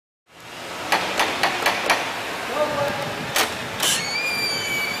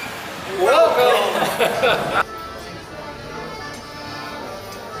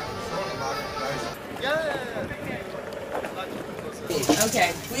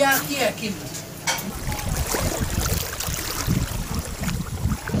Okay, we are here, Kim.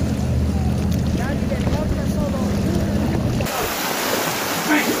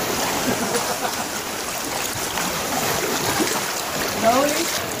 Slowly.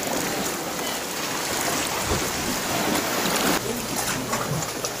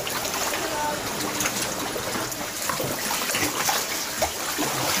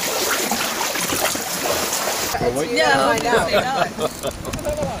 No, I know.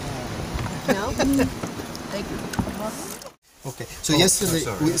 No? Thank you. Okay, so yesterday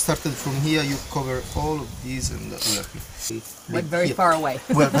we started from here, you cover all of these and Went very far away.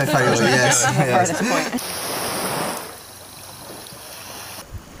 Well, very far away, yes. Farthest point.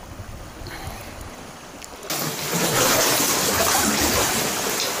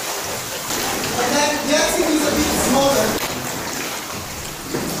 And then the exit is a bit smaller.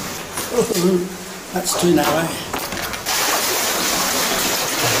 That's too narrow.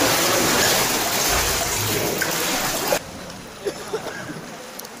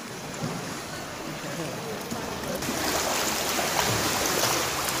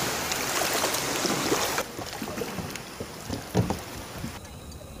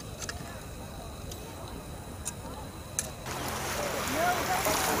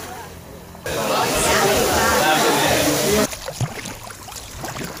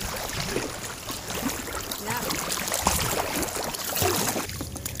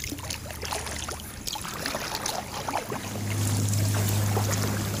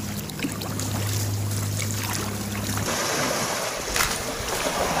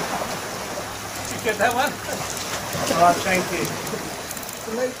 Get that one? Oh, thank you.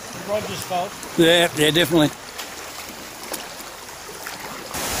 Roger's fault. Yeah, definitely.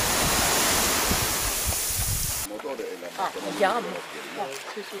 Oh, yum.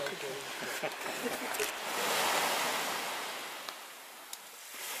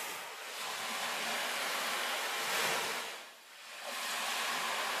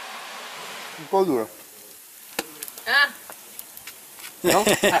 Un po' duro. Ah. No?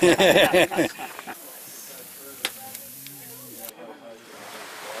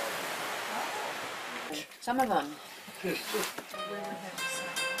 Some of them.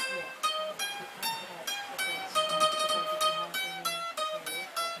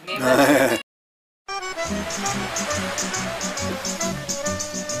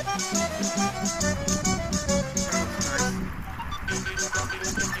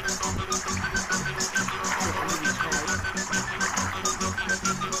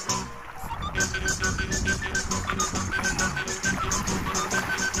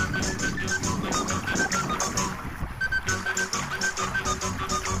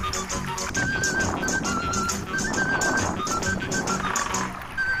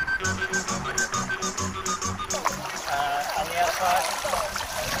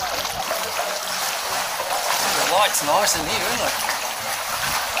 The light's nice in here, isn't it?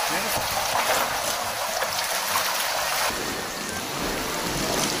 Beautiful.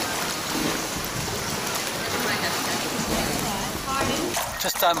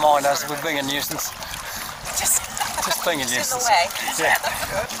 Just don't mind us, we're being a nuisance. Just being a nuisance. In the way. Yeah.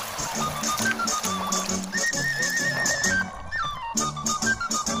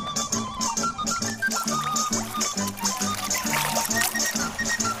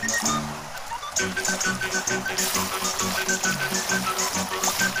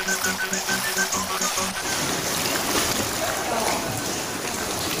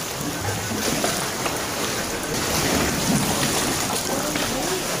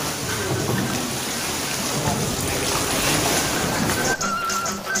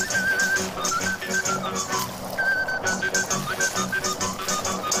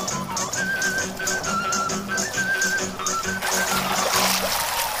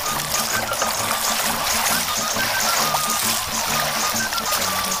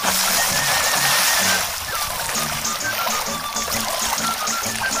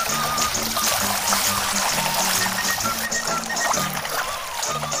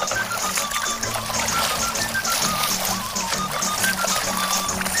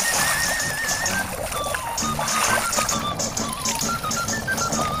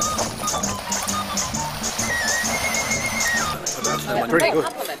 Pretty good.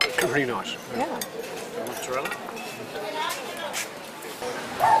 Pretty nice. Yeah. Mozzarella.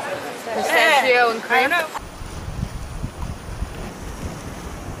 Pistachio and cream.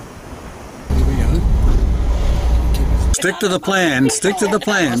 Stick to the plan. Stick to the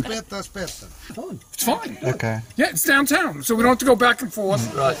plan. Aspetta. It's fine. Okay. Yeah, it's downtown, so we don't have to go back and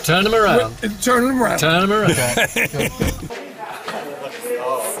forth. Right, turn them around. Turn them around. Turn them around.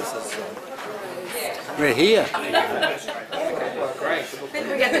 We're here. We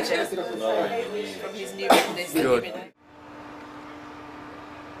get the chest from his new business. Good.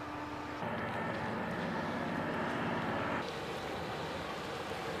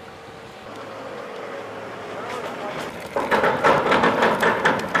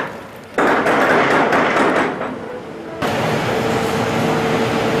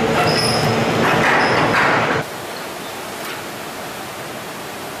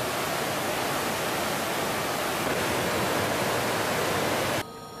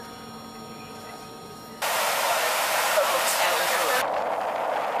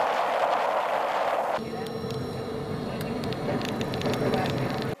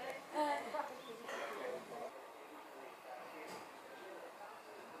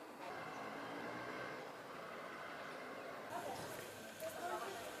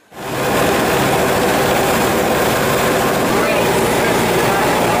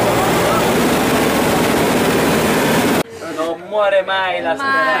 Mai.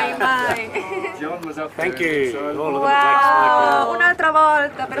 Thank you. Wow, un'altra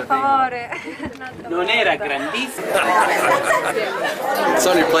volta, per favore. Non era grandissimo. It's the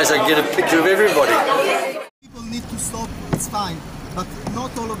only place I can get a picture of everybody. People need to stop, it's fine. But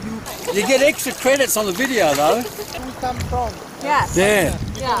not all of you. You get extra credits on the video though. We come from. Yes. Yeah.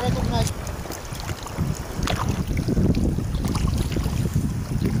 Yeah. Recognize.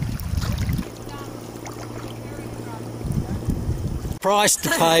 Price to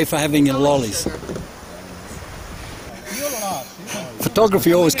pay for having your lollies.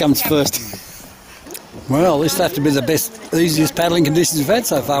 Photography always comes first. Well, this will have to be the best, easiest paddling conditions we've had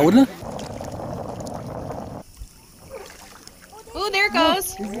so far, wouldn't it? Oh, there it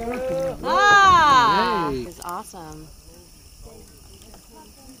goes. Ah, it's awesome.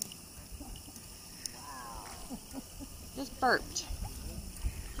 Just burped.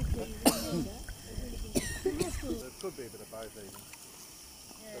 Could be a bit of both even.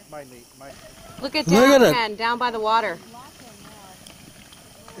 But mainly. Look at Look at it. down, down by the water.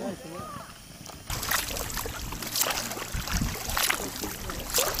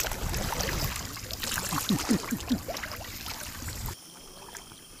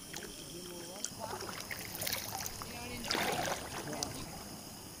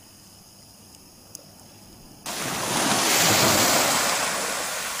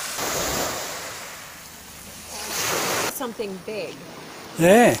 Something big.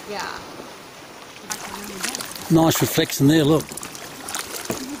 Yeah. Yeah. Nice reflection there, look.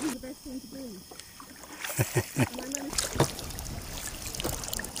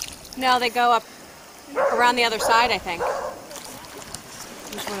 No, they go up around the other side, I think.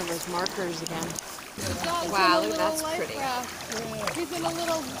 There's one of those markers again. Wow, look, that's pretty. He's in a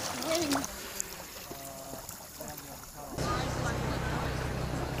little ring.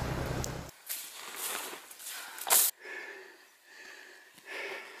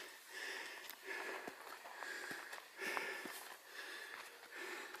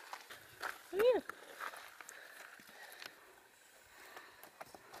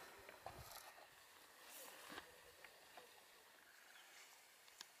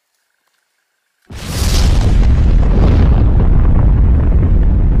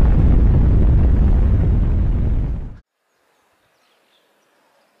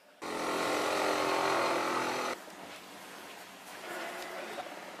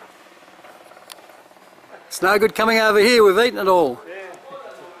 It's no good coming over here, we've eaten it all. Yeah.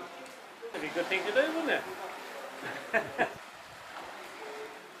 That'd be a good thing to do, wouldn't it?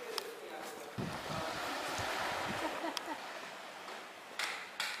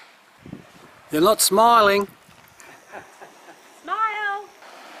 You're not smiling. Smile!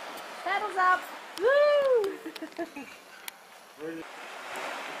 Paddles up! Woo!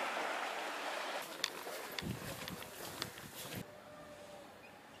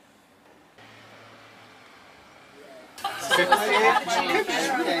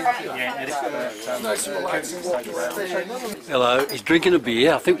 Hello, he's drinking a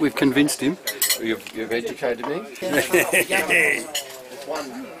beer. I think we've convinced him. You've educated me.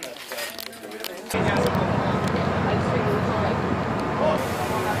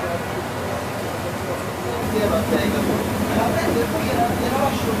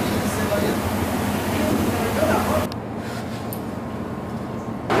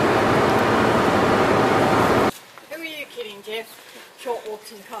 Who are you kidding, Jeff? Short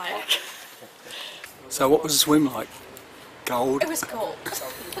walks in kayak. So what was the swim like? Cold? It was cold.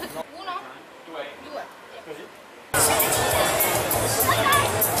 Uno, due.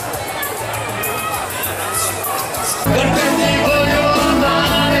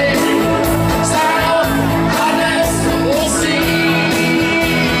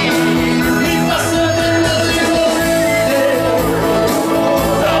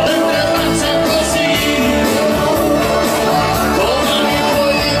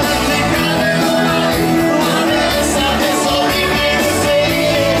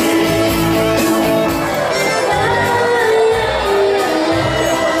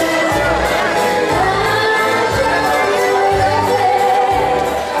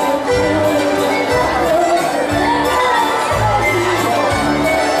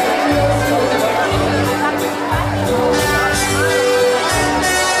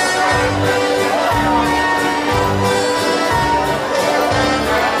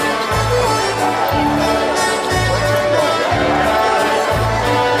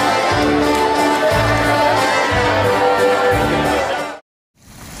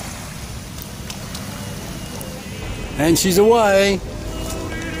 And she's away.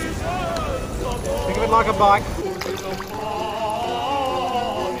 Think of it like a bike.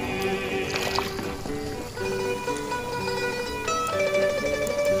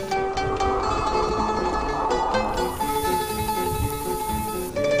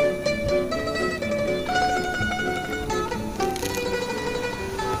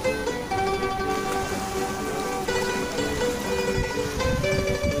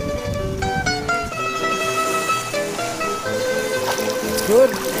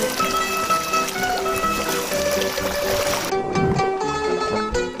 Good.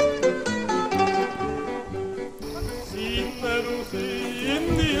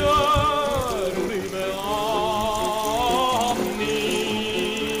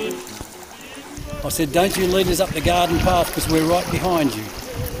 I said, don't you lead us up the garden path because we're right behind you.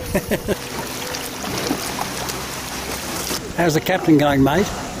 How's the captain going, mate?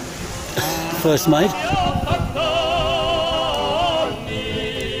 First mate?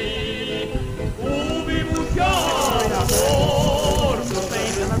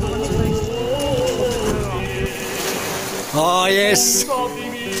 Oh yes,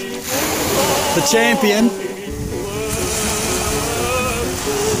 the champion.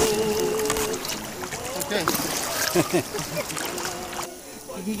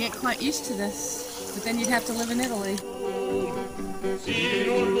 You get quite used to this, but then you'd have to live in Italy.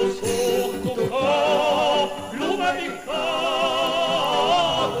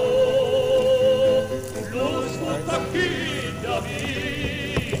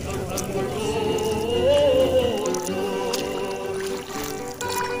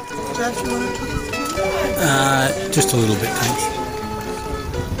 Just a little bit, thanks.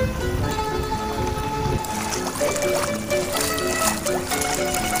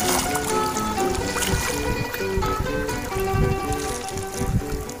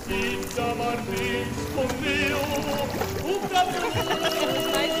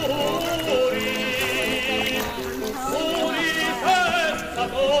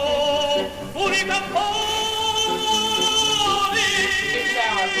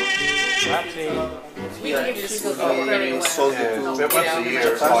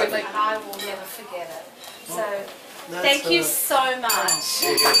 I will never forget it. So, thank you so much.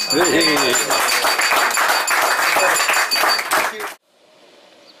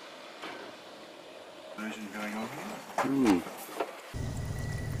 Going on here.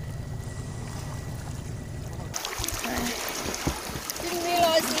 Didn't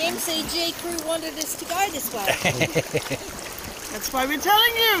realise the MCG crew wanted us to go this way. That's why we're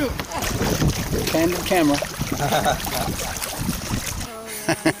telling you. Candid camera.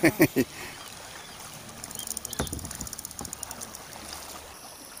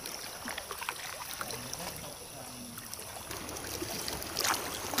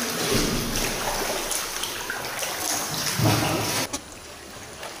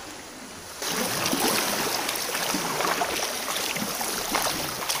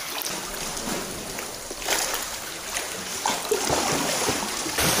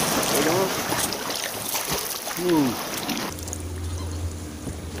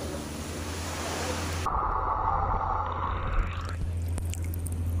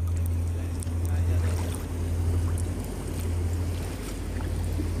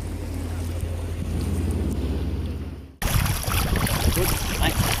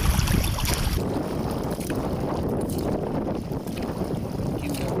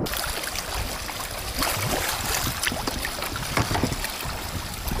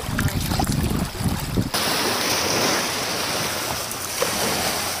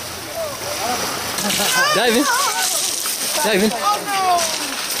 David? David? Oh no!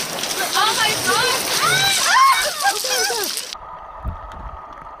 Oh my God!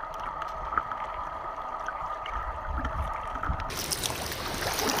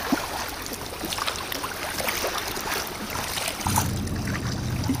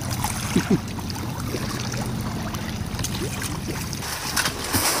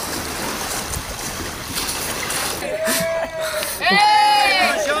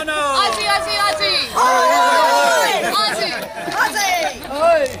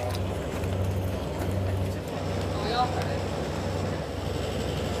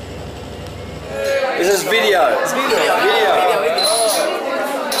 This is video. It's video. Video.